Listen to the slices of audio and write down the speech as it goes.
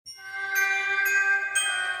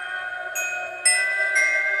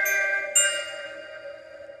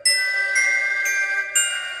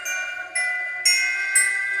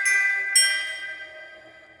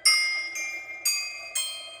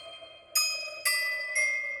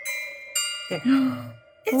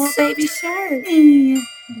It's little so baby shark.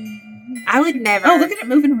 I would never. Oh, look at it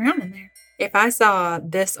moving around in there. If I saw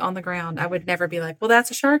this on the ground, I would never be like, well, that's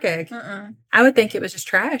a shark egg. I would think it was just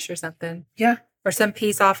trash or something. Yeah. Or some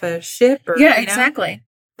piece off a ship. Or, yeah, exactly.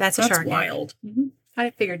 That's a shark wild. egg. Mm-hmm. I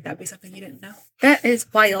figured that'd be something you didn't know. That is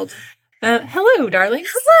wild. Hello, darlings.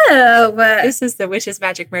 Hello. This is the Witches,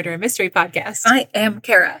 Magic, Murder, and Mystery podcast. I am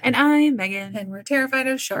Kara. And I'm Megan. And we're terrified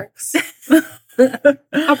of sharks.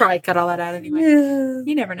 I'll probably cut all that out anyway. Yeah.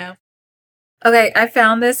 You never know. Okay, I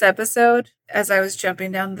found this episode as I was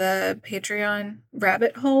jumping down the Patreon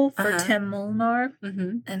rabbit hole for Tim Molnar,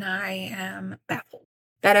 and I am baffled.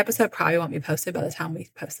 That episode probably won't be posted by the time we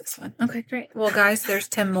post this one. Okay, great. Well, guys, there's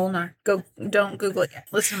Tim Molnar. Don't Google it yet.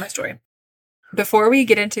 Listen to my story. Before we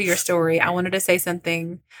get into your story, I wanted to say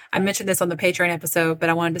something. I mentioned this on the Patreon episode, but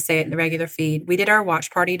I wanted to say it in the regular feed. We did our watch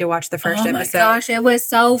party to watch the first episode. Oh my gosh, it was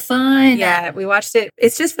so fun. Yeah, we watched it.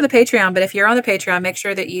 It's just for the Patreon, but if you're on the Patreon, make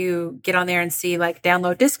sure that you get on there and see,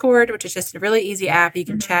 download Discord, which is just a really easy app. You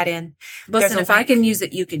can chat in. Listen, if I can use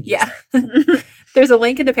it, you can use it. There's a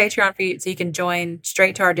link in the Patreon for you so you can join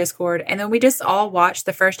straight to our Discord. And then we just all watched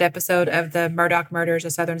the first episode of the Murdoch Murders,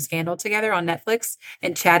 A Southern Scandal together on Netflix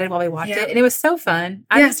and chatted while we watched it. And it was so fun.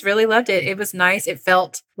 I just really loved it. It was nice. It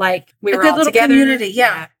felt like we were all together. Community.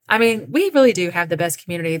 Yeah. I mean, we really do have the best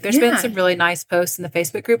community. There's been some really nice posts in the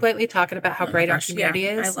Facebook group lately talking about how great our community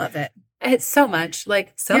is. I love it. It's so much.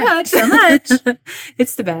 So much.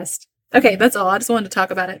 It's the best. Okay, that's all. I just wanted to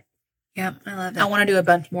talk about it. Yeah, I love it. I want to do a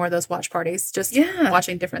bunch more of those watch parties. Just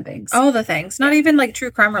watching different things. All the things. Not even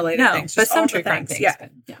true crime related things. But some true crime things.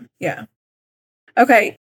 Yeah.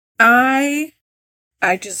 Okay. I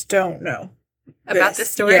just don't know. About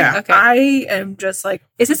this story? Yeah. Okay. I am just like...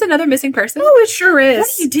 Is this another missing person? Oh, it sure is.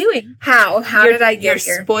 What are you doing? How did I get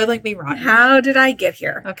here? You're spoiling me rotten. How did I get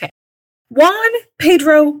here? Okay. Juan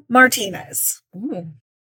Pedro Martinez. Ooh.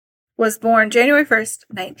 Was born January 1st,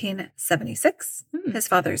 1976. His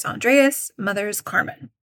father is Andreas, mother is Carmen.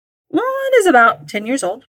 Juan is about 10 years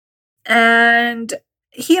old. And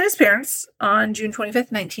he and his parents, on June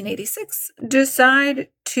 25th, 1986, decide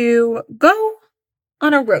to go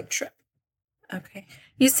on a road trip. Okay.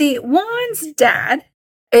 You see, Juan's dad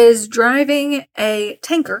is driving a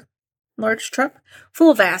tanker, large truck, full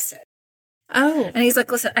of acid. Oh. And he's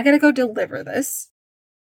like, listen, I got to go deliver this.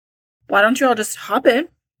 Why don't you all just hop in?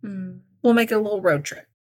 We'll make a little road trip.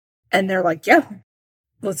 And they're like, yeah,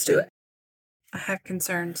 let's do it. I have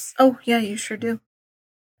concerns. Oh, yeah, you sure do.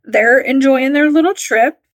 They're enjoying their little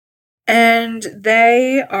trip. And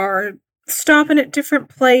they are stopping at different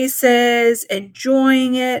places,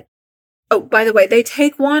 enjoying it. Oh, by the way, they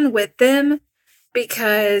take Juan with them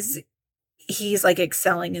because he's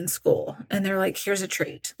excelling in school. And they're like, here's a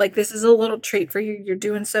treat. This is a little treat for you. You're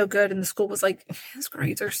doing so good. And the school was like, his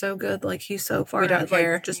grades are so good. He's so far. We don't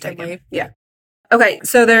care. Just take him. Yeah. Okay.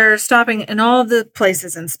 So they're stopping in all the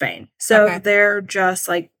places in Spain. So they're just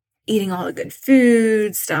eating all the good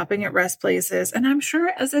food, stopping at rest places. And I'm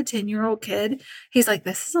sure as a 10-year-old kid, he's like,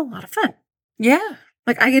 this is a lot of fun. Yeah.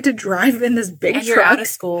 I get to drive in this big truck. You're out of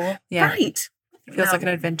school. Yeah. Right. It feels like an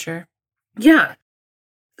adventure. Yeah.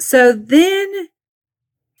 So then,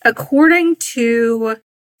 according to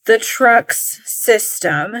the truck's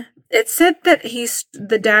system, it said that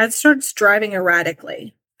the dad starts driving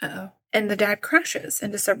erratically. Uh-oh. And the dad crashes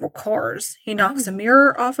into several cars. He knocks a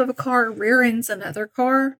mirror off of a car, rear ends another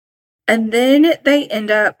car. And then they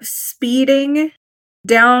end up speeding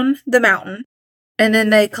down the mountain. And then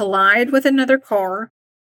they collide with another car.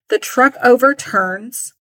 The truck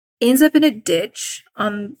overturns, ends up in a ditch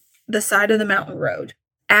on the side of the mountain road.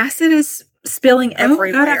 Acid is spilling everywhere.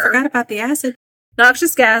 Oh, God, I forgot about the acid.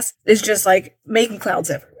 Noxious gas is just making clouds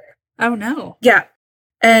everywhere. Oh, no. Yeah.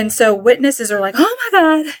 And so witnesses are like, oh my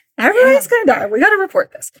God, everybody's going to die. We got to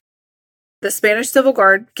report this. The Spanish Civil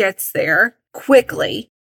Guard gets there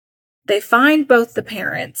quickly. They find both the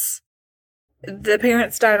parents. The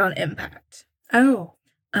parents died on impact. Oh.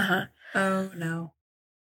 Uh-huh. Oh, no.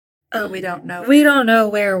 Oh, we don't know. We don't know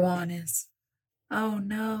where Juan is. Oh,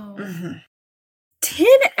 no. 10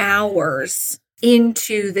 hours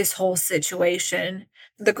into this whole situation,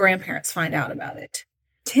 the grandparents find out about it.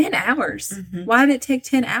 10 hours? Why did it take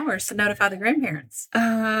 10 hours to notify the grandparents?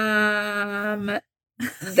 I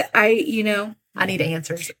need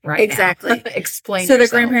answers right exactly. now. Explain So yourself.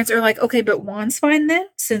 The grandparents are like, okay, but Juan's fine then?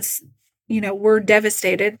 Since, we're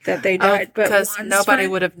devastated that they died. But because Juan's nobody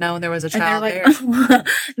fine? would have known there was a child there. Oh,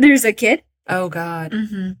 there's a kid? Oh, God.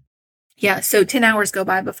 Yeah, so 10 hours go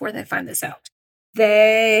by before they find this out.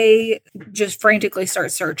 They just frantically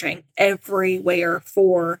start searching everywhere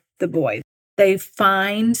for the boy. They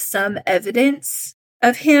find some evidence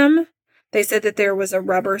of him, They said that there was a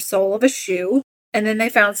rubber sole of a shoe, and then they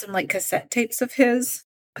found some like cassette tapes of his,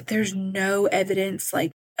 but there's no evidence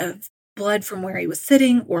like of blood from where he was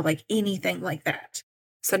sitting or like anything like that.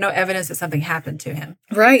 So no evidence that something happened to him.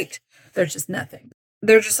 Right. There's just nothing.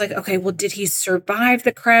 They're just like, okay, well, did he survive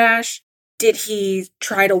the crash? Did he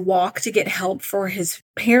try to walk to get help for his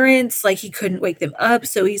parents? Like he couldn't wake them up,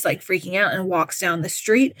 so he's like freaking out and walks down the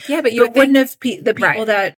street. Yeah, but wouldn't have the people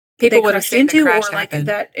that people would have seen into or like happen.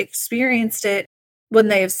 that experienced it,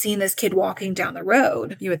 wouldn't they have seen this kid walking down the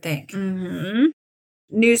road? You would think. Mm-hmm.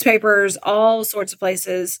 Newspapers, all sorts of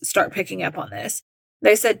places start picking up on this.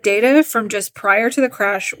 They said data from just prior to the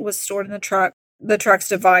crash was stored in the truck's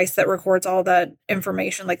device that records all that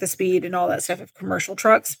information, like the speed and all that stuff of commercial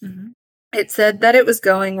trucks. Mm-hmm. It said that it was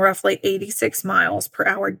going roughly 86 miles per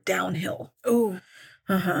hour downhill. Oh.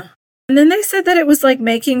 Uh-huh. And then they said that it was like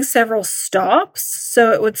making several stops.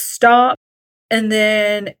 So it would stop and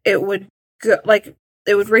then it would go, like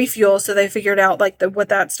it would refuel. So they figured out like what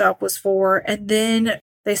that stop was for. And then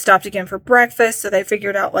they stopped again for breakfast. So they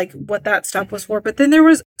figured out like what that stop was for. But then there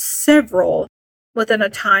was several within a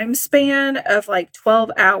time span of like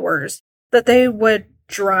 12 hours that they would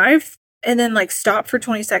drive and then like stop for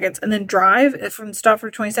 20 seconds and then drive from stop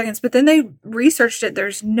for 20 seconds. But then they researched it.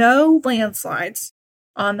 There's no landslides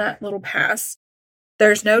on that little pass.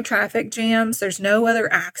 There's no traffic jams. There's no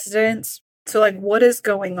other accidents. So like, what is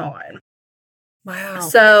going on? Wow.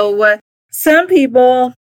 So some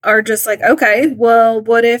people are just like, okay, well,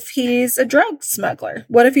 what if he's a drug smuggler?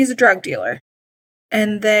 What if he's a drug dealer?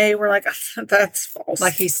 And they were like, that's false.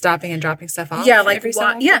 Like he's stopping and dropping stuff off? Yeah, like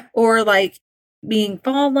yeah. Or like being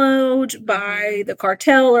followed by the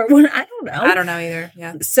cartel or what, I don't know. I don't know either.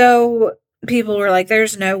 Yeah. So people were like,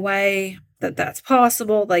 there's no way that that's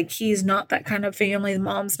possible. Like he's not that kind of family. The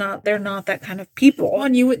mom's not, they're not that kind of people. Well,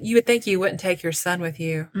 and you would think you wouldn't take your son with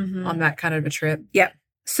you on that kind of a trip. Yeah.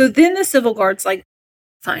 So then the civil guard's like,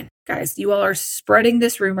 fine, guys, you all are spreading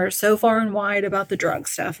this rumor so far and wide about the drug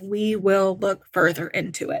stuff. We will look further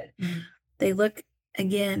into it. Mm-hmm. They look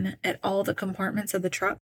again at all the compartments of the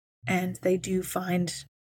truck and they do find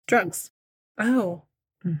drugs. Oh.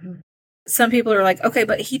 Mm-hmm. Some people are like, okay,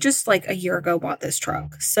 but he just like a year ago bought this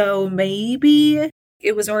truck. So maybe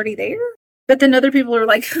it was already there. But then other people are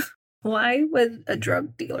like, why would a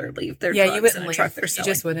drug dealer leave their drugs you wouldn't in a leave. truck they're selling?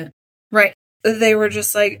 You just wouldn't. Right. They were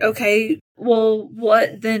just like, okay, well,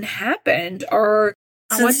 what then happened? Or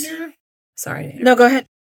I wonder. Sorry. No, go ahead.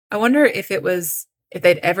 I wonder if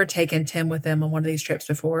they'd ever taken Tim with them on one of these trips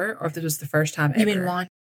before, or if this was the first time ever. You mean Juan?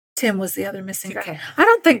 Tim was the other missing guy. Okay. I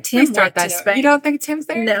don't think Tim went to Spain. You don't think Tim's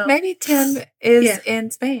there? No. Maybe Tim is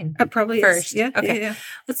in Spain. Probably first. Is. Yeah. Okay. Yeah.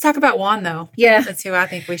 Let's talk about Juan, though. Yeah. That's who I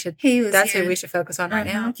think we should. That's who we should focus on right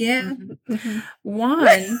now. Yeah. Mm-hmm. Mm-hmm.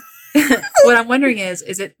 Juan. What I'm wondering is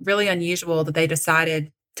it really unusual that they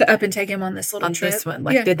decided to up and take him on this little trip? This one?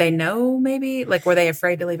 Like, did they know maybe? Like, were they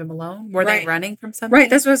afraid to leave him alone? Were they running from something? Right.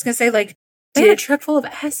 That's what I was going to say. Like, they had a truck full of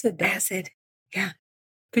acid. Though. Acid. Yeah.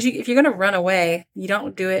 Because if you're going to run away, you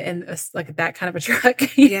don't do it in like that kind of a truck.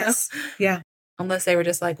 Yes. Yeah. Unless they were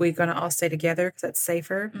just like, we're going to all stay together because that's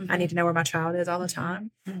safer. Mm-hmm. I need to know where my child is all the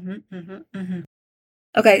time. Mm-hmm. Mm-hmm. Mm-hmm.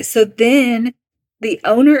 Okay. So then the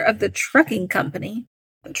owner of the trucking company,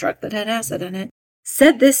 the truck that had acid in it,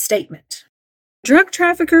 said this statement. Drug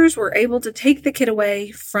traffickers were able to take the kid away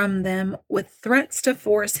from them with threats to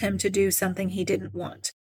force him to do something he didn't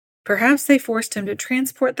want. Perhaps they forced him to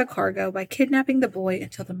transport the cargo by kidnapping the boy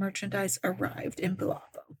until the merchandise arrived in Bilbao.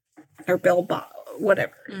 Or Bilbao,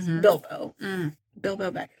 whatever. Mm-hmm. Bilbo.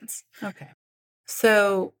 Bilbo Baggins. Okay.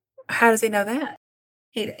 So, how does he know that?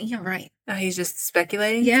 Yeah, right. Oh, he's just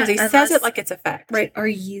speculating? Yeah. Because he says it like it's a fact. Right. Are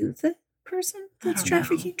you the person that's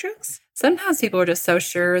trafficking drugs? Sometimes people are just so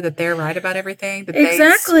sure that they're right about everything that they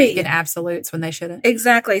speak in absolutes when they shouldn't.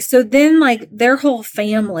 Exactly. So then, like, their whole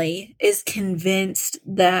family is convinced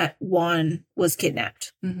that Juan was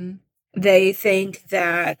kidnapped. Mm-hmm. They think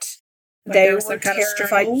that they were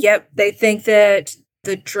terrified. Yep. They think that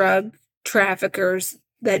the drug traffickers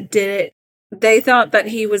that did it, they thought that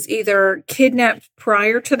he was either kidnapped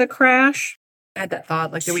prior to the crash. I had that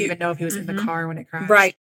thought. Like, do we even know if he was in the car when it crashed?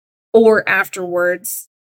 Right. Or afterwards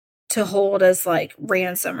to hold as like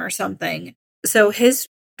ransom or something. So his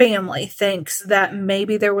family thinks that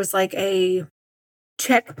maybe there was like a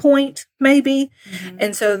checkpoint, maybe. Mm-hmm.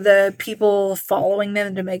 And so the people following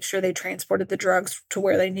them to make sure they transported the drugs to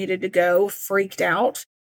where they needed to go freaked out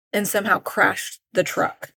and somehow crashed the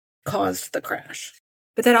truck, caused the crash.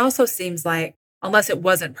 But that also seems like, unless it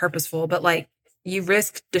wasn't purposeful, but like you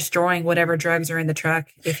risk destroying whatever drugs are in the truck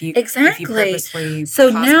if you purposely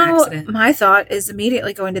so cause now an accident. My thought is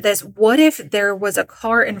immediately going to this. What if there was a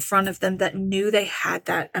car in front of them that knew they had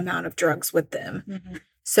that amount of drugs with them? Mm-hmm.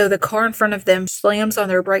 So the car in front of them slams on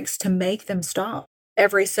their brakes to make them stop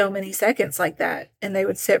every so many seconds like that. And they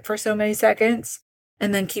would sit for so many seconds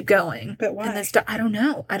and then keep going. But why? And then I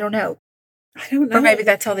don't know. Or maybe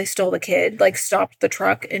that's how they stole the kid, like stopped the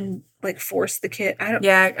truck and like forced the kid.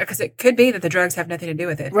 Yeah, because it could be that the drugs have nothing to do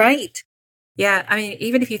with it. Right. Yeah. I mean,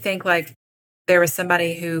 even if you think like there was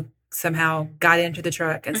somebody who somehow got into the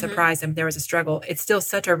truck and surprised them, there was a struggle, it's still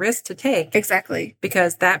such a risk to take. Exactly.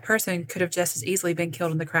 Because that person could have just as easily been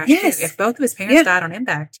killed in the crash yes. too. If both of his parents died on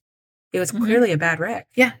impact, it was clearly a bad wreck.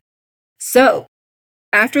 Yeah. So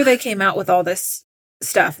after they came out with all this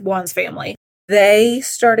stuff, Juan's family, they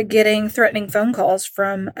started getting threatening phone calls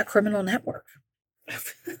from a criminal network.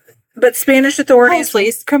 But Spanish authorities... Oh,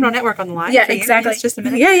 please. Criminal network on the line. Yeah, exactly. Just a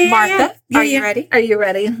minute. Yeah, Martha, are you ready? Are you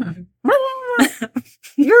ready?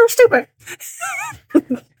 You're stupid.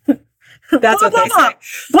 That's what they say.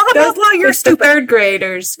 Blah, blah, blah, you're stupid. Third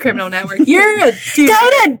graders criminal network. You're a Jupiter. Go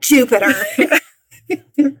to Jupiter.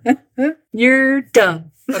 You're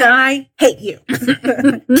dumb. Okay. I hate you.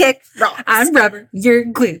 Kick rocks. I'm rubber. You're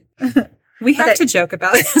glue. We have to joke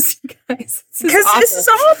about this, guys. Because this is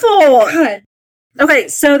awful. God. Okay,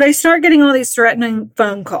 so they start getting all these threatening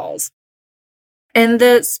phone calls. And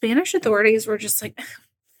the Spanish authorities were just like,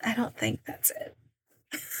 I don't think that's it.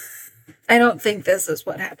 I don't think this is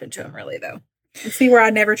what happened to him, really, though. See where I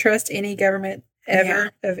never trust any government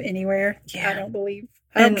ever of anywhere? Yeah. I don't believe.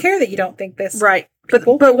 I don't care that you don't think this. Right. But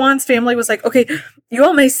Juan's family was like, okay, you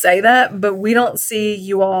all may say that, but we don't see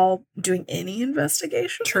you all doing any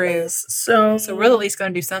investigation. True. So we're at least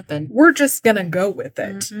going to do something. We're just going to go with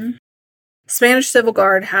it. Mm-hmm. Spanish Civil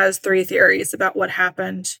Guard has 3 theories about what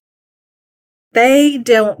happened. They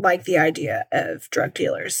don't like the idea of drug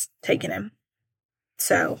dealers taking him.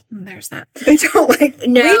 So there's that. They don't like.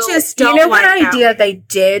 No, we just don't. You know what idea they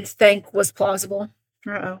did think was plausible?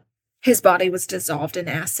 Uh-oh. His body was dissolved in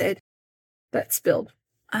acid that spilled.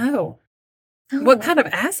 Oh. What kind of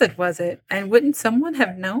acid was it? And wouldn't someone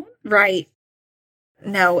have known? Right.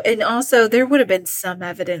 No. And also, there would have been some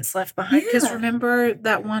evidence left behind. Because remember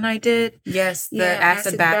that one I did? Yes, the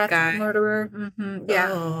acid bath guy. Murderer. Mm-hmm. Yeah.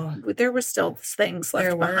 Oh. There were still things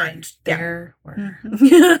left behind. There were.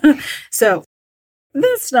 Mm-hmm. So,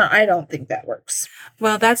 that's not, I don't think that works.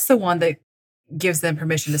 Well, that's the one that gives them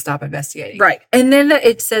permission to stop investigating. Right. And then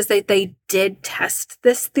it says that they did test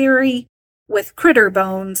this theory with critter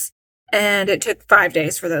bones, and it took 5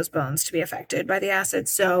 days for those bones to be affected by the acid.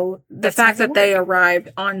 So the fact that they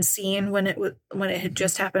arrived on scene when it had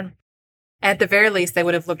just happened, at the very least, they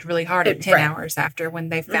would have looked really hard at 10 hours after when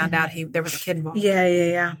they found out there was a kid involved.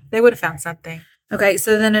 Yeah. They would have found something. Okay,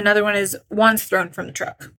 so then another one is Juan's thrown from the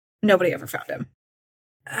truck. Nobody ever found him.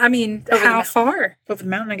 I mean, how far? Over the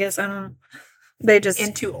mountain, I guess. I don't know. They just...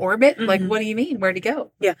 Into orbit? Mm-hmm. Like, what do you mean? Where'd he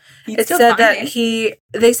go? Yeah. It said that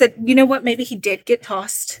they said, you know what? Maybe he did get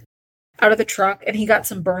tossed out of the truck and he got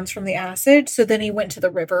some burns from the acid. So then he went to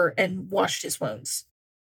the river and washed his wounds.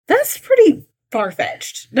 That's pretty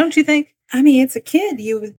far-fetched, don't you think? I mean, it's a kid.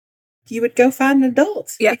 You would go find an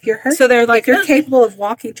adult if you're hurt. So they're like... If you're capable of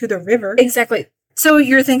walking to the river. Exactly. So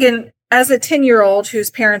you're thinking, as a 10-year-old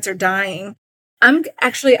whose parents are dying,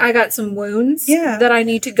 I got some wounds that I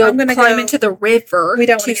need to go climb into the river. We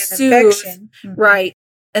don't want to get an infection. Mm-hmm. Right.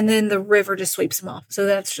 And then the river just sweeps him off. So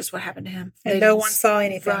that's just what happened to him. And no one saw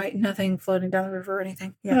anything. Right. Nothing floating down the river or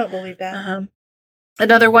anything. Yeah. I don't believe that. Uh-huh.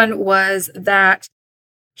 Another one was that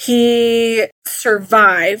he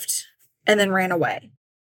survived and then ran away.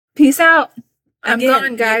 Peace out. I'm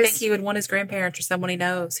gone, guys. You think he would want his grandparents or someone he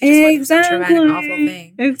knows. He just went through a traumatic, awful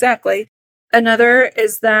thing. Exactly. Another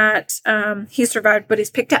is that he survived, but he's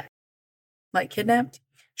picked up. Like kidnapped?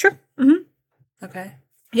 Sure. Mm-hmm. Okay.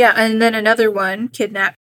 Yeah, and then another one,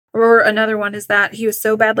 kidnapped. Or another one is that he was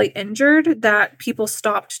so badly injured that people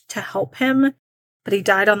stopped to help him, but he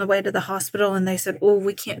died on the way to the hospital, and they said, oh,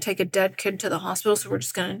 we can't take a dead kid to the hospital, so we're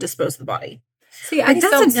just going to dispose of the body. See,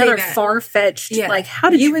 that's another far-fetched, how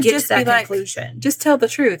did you get to that conclusion? Just tell the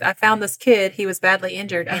truth. I found this kid, he was badly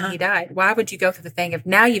injured, and he died. Why would you go through the thing of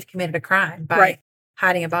now you've committed a crime by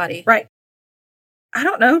hiding a body? Right. I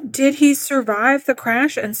don't know. Did he survive the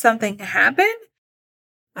crash and something happened?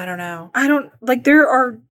 I don't know. There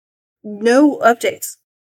are no updates.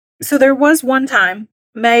 So there was one time,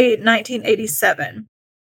 May 1987,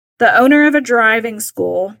 the owner of a driving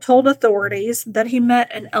school told authorities that he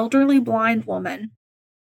met an elderly blind woman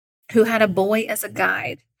who had a boy as a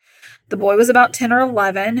guide. The boy was about 10 or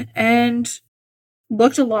 11 and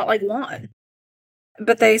looked a lot like Juan.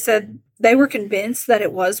 But they said they were convinced that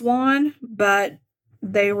it was Juan, but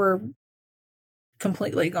they were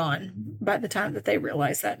completely gone by the time that they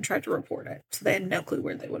realized that and tried to report it. So they had no clue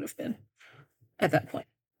where they would have been at that point.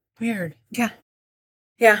 Weird. Yeah.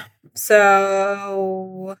 Yeah.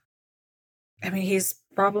 So, I mean, he's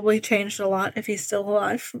probably changed a lot if he's still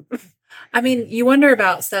alive. I mean, you wonder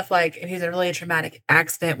about stuff like if he's a really traumatic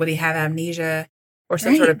accident, would he have amnesia or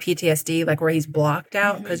some sort of PTSD, like where he's blocked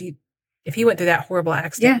out? Because if he went through that horrible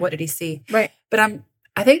accident, what did he see? Right. But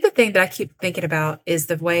I think the thing that I keep thinking about is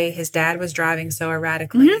the way his dad was driving so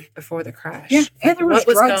erratically before the crash. Yeah. And there was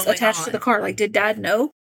drugs going attached on? to the car. Like, did Dad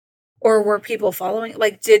know? Or were people following?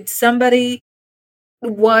 Like,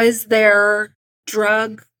 was there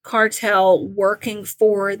drug cartel working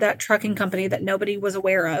for that trucking company that nobody was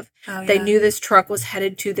aware of? Oh, yeah. They knew this truck was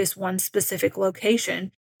headed to this one specific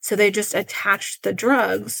location. So they just attached the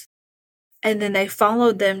drugs and then they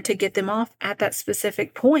followed them to get them off at that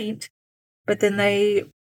specific point. But then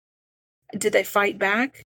did they fight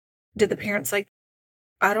back? Did the parents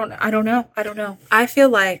I don't know. I feel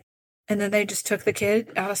like, and then they just took the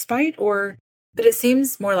kid out of spite but it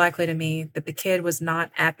seems more likely to me that the kid was not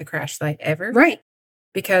at the crash site ever. Right.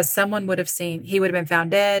 Because someone would have seen, he would have been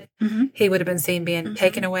found dead. Mm-hmm. He would have been seen being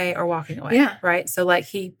taken away or walking away. Yeah. Right. So like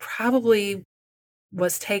he probably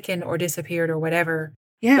was taken or disappeared or whatever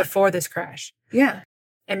before this crash. Yeah.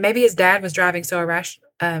 And maybe his dad was driving so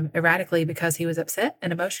erratically because he was upset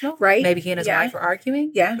and emotional. Right. Maybe he and his wife were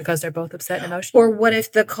arguing. Yeah. Because they're both upset and emotional. Or what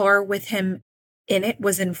if the car with him in it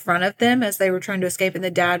was in front of them as they were trying to escape and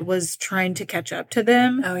the dad was trying to catch up to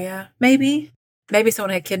them? Oh, yeah. Maybe someone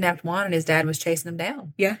had kidnapped Juan and his dad was chasing him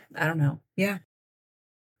down. Yeah. I don't know. Yeah.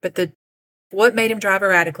 But what made him drive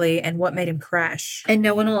erratically and what made him crash? And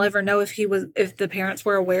no one will ever know if the parents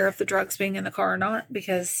were aware of the drugs being in the car or not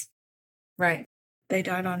because they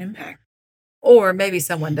died on impact. Or maybe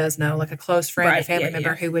someone does know, like a close friend or family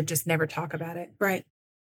member who would just never talk about it. Right.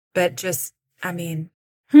 But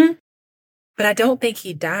but I don't think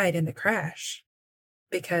he died in the crash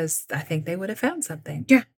because I think they would have found something.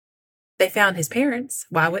 Yeah. They found his parents.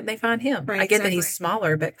 Why wouldn't they find him? Right, I get that he's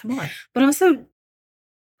smaller, but come on. But also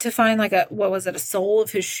to find a sole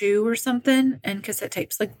of his shoe or something and cassette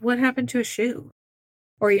tapes. Like, what happened to his shoe?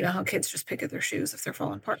 Or you know how kids just pick at their shoes if they're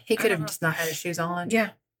falling apart. He could have just not had his shoes on.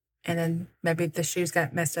 Yeah. And then maybe the shoes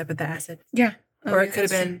got messed up with the acid. Yeah. Or it could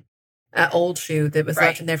have been an old shoe that was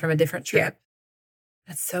left in there from a different trip.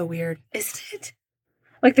 That's so weird. Isn't it?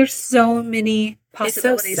 Like, there's so many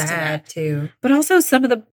possibilities. It's so sad, too. But also some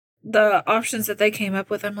of the options that they came up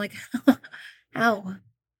with, I'm like, ow.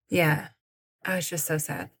 Yeah. I was just so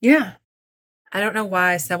sad. Yeah. I don't know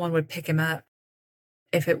why someone would pick him up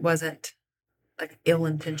if it wasn't, like,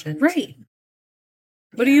 ill-intentioned. Right.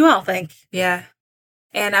 What do you all think? Yeah.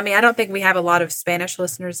 And, I mean, I don't think we have a lot of Spanish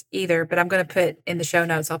listeners either, but I'm going to put in the show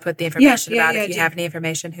notes, I'll put the information about if you have any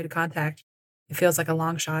information, who to contact. It feels like a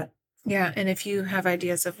long shot. Yeah, and if you have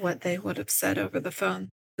ideas of what they would have said over the phone.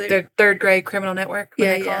 Their third grade criminal network?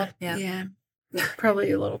 Yeah.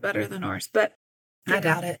 Probably a little better than ours, but I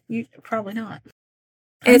doubt it. Probably not.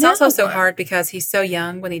 And it's also so hard because he's so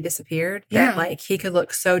young when he disappeared that like he could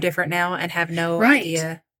look so different now and have no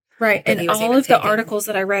idea. Right. And all of the articles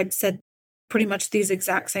that I read said pretty much these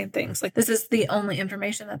exact same things. Like, this is the only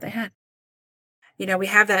information that they had. You know, we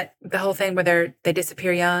have the whole thing where they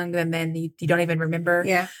disappear young and then you don't even remember.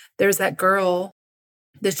 Yeah. There's that girl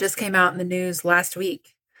that just came out in the news last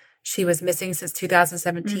week. She was missing since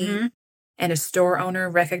 2017 and a store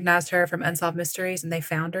owner recognized her from Unsolved Mysteries and they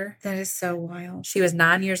found her. That is so wild. She was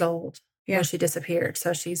 9 years old when she disappeared.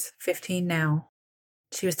 So she's 15 now.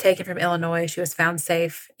 She was taken from Illinois. She was found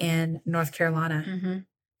safe in North Carolina. Mm-hmm.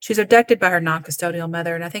 She was abducted by her non-custodial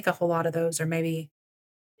mother. And I think a whole lot of those are maybe...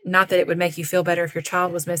 Not that it would make you feel better if your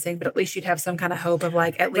child was missing, but at least you'd have some kind of hope of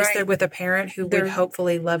like, at least they're with a parent who would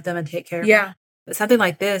hopefully love them and take care of them. Yeah. But something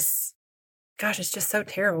like this, gosh, it's just so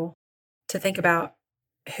terrible to think about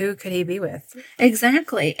who could he be with.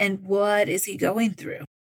 Exactly. And what is he going through?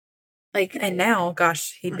 Like, and now,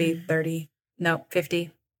 gosh, he'd be 50,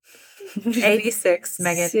 86,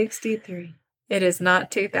 Megan. 63. It is not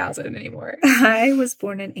 2000 anymore. I was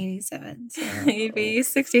born in 87. So. He'd be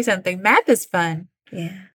 60 something. Math is fun.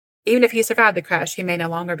 Yeah. Even if he survived the crash, he may no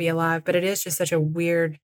longer be alive, but it is just such a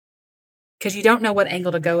weird, because you don't know what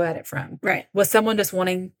angle to go at it from. Right. Was someone just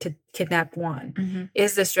wanting to kidnap Juan? Mm-hmm.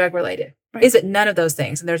 Is this drug related? Right. Is it none of those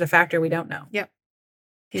things? And there's a factor we don't know. Yep.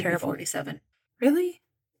 He'd Terrible. be 47. Really?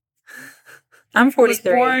 I'm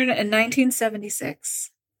 43. He was born in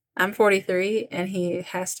 1976. I'm 43, and he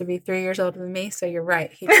has to be 3 years older than me, so you're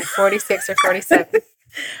right. He'd be 46 or 47.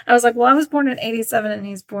 I was like, well, I was born in 87 and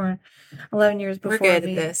he's born 11 years before me. We're good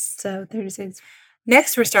at this. So 36.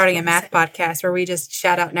 Next, we're starting a math podcast where we just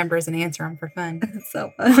shout out numbers and answer them for fun. It's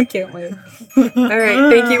so fun. I can't wait. All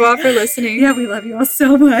right. Thank you all for listening. Yeah, we love you all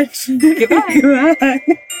so much. Goodbye.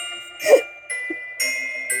 Goodbye.